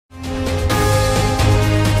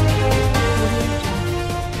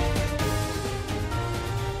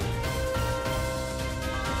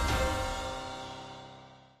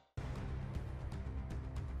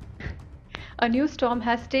A new storm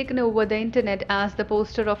has taken over the internet as the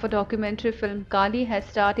poster of a documentary film Kaali has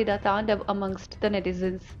started a taণ্ডava amongst the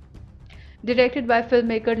netizens. Directed by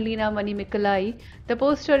filmmaker Leena Manimikalai, the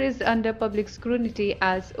poster is under public scrutiny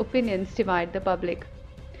as opinions divide the public.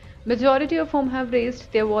 Majority of whom have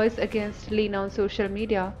raised their voice against Leena on social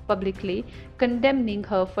media, publicly condemning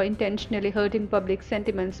her for intentionally hurting public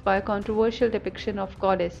sentiments by a controversial depiction of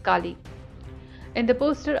goddess Kaali. In the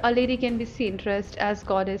poster, a lady can be seen dressed as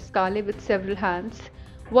goddess Kaali with several hands,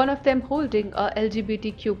 one of them holding a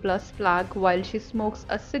LGBTQ+ flag while she smokes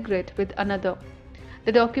a cigarette with another.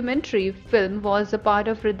 The documentary film was a part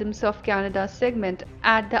of Rhythms of Canada segment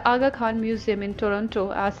at the Aga Khan Museum in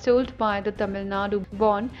Toronto as told by the Tamil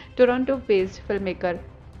Nadu-born, Toronto-based filmmaker.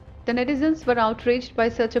 The netizens were outraged by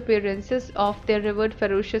such appearances of their revered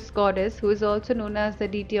ferocious goddess who is also known as the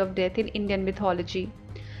deity of death in Indian mythology.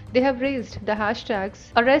 They have raised the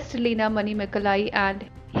hashtags Arrest Leena Manimikalai and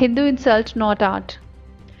Hindu Insult Not Art.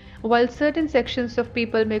 While certain sections of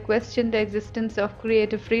people may question the existence of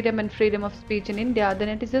creative freedom and freedom of speech in India, the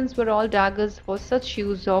netizens were all daggers for such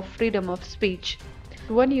use of freedom of speech.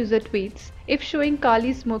 One user tweets, "If showing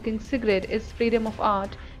Kaali smoking cigarette is freedom of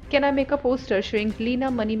art, can I make a poster showing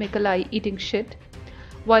Leena Manimikalai eating shit?"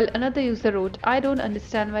 While another user wrote, "I don't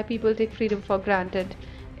understand why people take freedom for granted.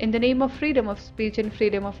 In the name of freedom of speech and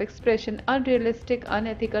freedom of expression, unrealistic,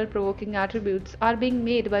 unethical, provoking attributes are being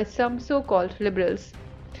made by some so-called liberals.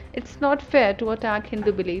 It's not fair to attack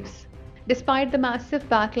Hindu beliefs." Despite the massive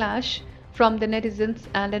backlash from the netizens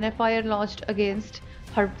and an FIR lodged against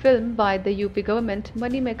her film by the UP government,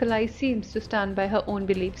 Manimikalai seems to stand by her own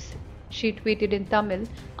beliefs. She tweeted in Tamil,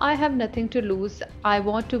 "I have nothing to lose. I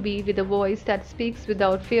want to be with a voice that speaks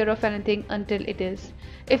without fear of anything until it is.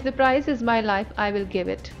 If the prize is my life, I will give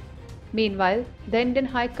it." Meanwhile, the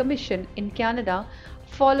Indian High Commission in Canada,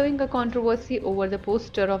 following a controversy over the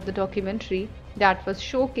poster of the documentary that was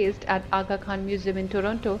showcased at Aga Khan Museum in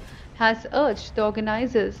Toronto, has urged the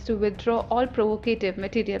organizers to withdraw all provocative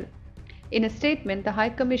material. In a statement, the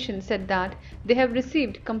High Commission said that they have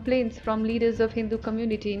received complaints from leaders of Hindu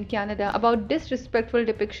community in Canada about disrespectful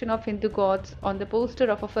depiction of Hindu gods on the poster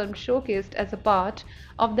of a film showcased as a part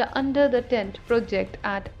of the Under the Tent project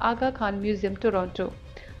at Aga Khan Museum, Toronto.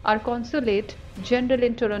 Our consulate general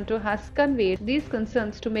in Toronto has conveyed these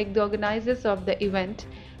concerns to make the organizers of the event.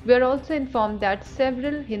 We are also informed that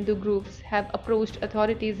several Hindu groups have approached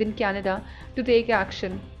authorities in Canada to take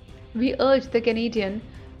action. We urge the Canadian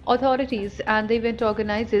authorities and the event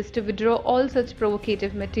organizers to withdraw all such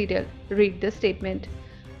provocative material, read the statement.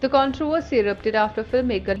 The controversy erupted after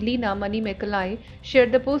filmmaker Leena Manimikalai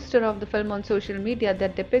shared the poster of the film on social media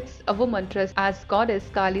that depicts a woman dressed as goddess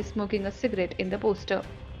Kaali smoking a cigarette in the poster.